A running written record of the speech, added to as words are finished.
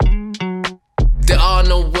are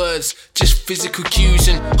no words, just physical cues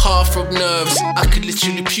and heart-throb nerves. I could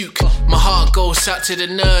literally puke. My heart goes out to the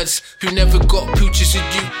nerds who never got pooches of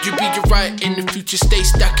you. You be your right in the future, stay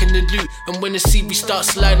stacking the loot. And when the CV starts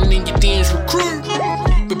sliding in your DMs, recruit.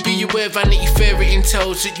 But be aware Vanity Fair it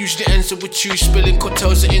entails. It usually ends up with you spilling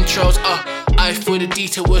cocktails and intros. I for the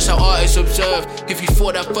detail was how artists observe. If you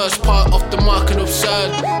thought that first part off the mark and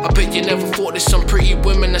absurd, I bet you never thought there's some pretty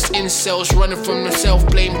women that's incels running from the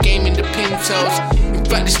self-blame game in the pintails. In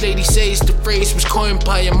fact, this lady says the phrase was coined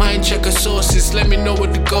by a mind checker sources. Let me know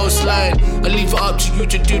what the goal's line. I leave it up to you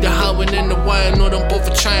to do the how and then the why. Or don't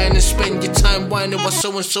bother trying and spend your time whining while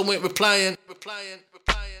so-and-so ain't replying.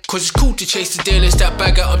 Cause it's cool to chase the dealers that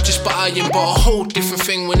bag out of just buying, but a whole different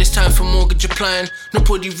thing when it's time for mortgage applying.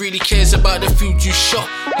 Nobody really cares about the food you shot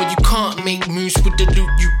when you can't make moves with the loot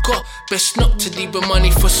you got. Best not to leave the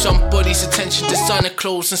money for somebody's attention. Designer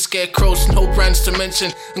clothes and scarecrows and whole brands to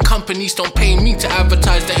mention. And companies don't pay me to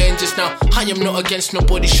advertise the engines. Now I am not against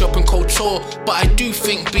nobody shopping couture, but I do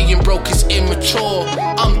think being broke is immature.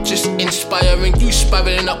 I'm just inspiring you,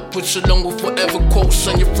 spiraling upwards along with whatever quotes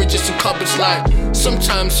on your fridges and cupboards. Like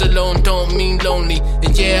sometimes alone don't mean lonely,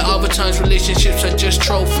 and yeah, other times relationships are just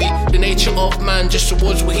trophy. The nature of man just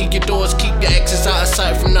towards what he adores. Keep your exes out of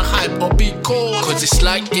sight from the hype or be cool. Cause it's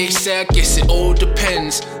like they say, I guess it all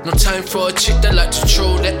depends. No time for a chick that like to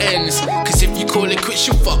troll the ends. Cause if you call it quits,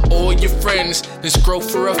 you fuck all your friends. Let's grow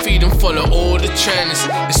for a feed and follow all the trends.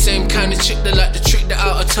 The same kind of chick that like to trick the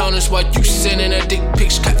out of towners while you sending her dick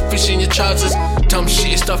pics, catfishing your trousers. Dumb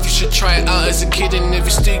shit stuff, you should try it out as a kid. And if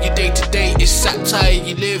it's still your day to day, it's satire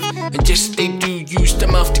you live. And yes, they do use the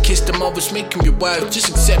mouth to kiss the mothers, make them your wife. Just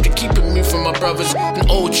accept it, keep it me from my brothers. And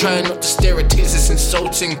try not to stare at tears, it's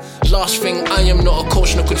insulting. Last thing, I am not a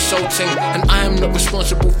coach, no consulting. And I am not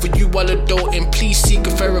responsible for you while adulting. Please seek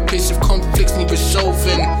a therapist if conflicts need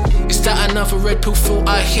resolving. Is that another red pill thought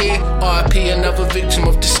I hear? RIP, another victim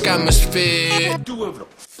of the Scamosphere. Do whatever the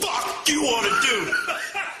fuck you wanna do.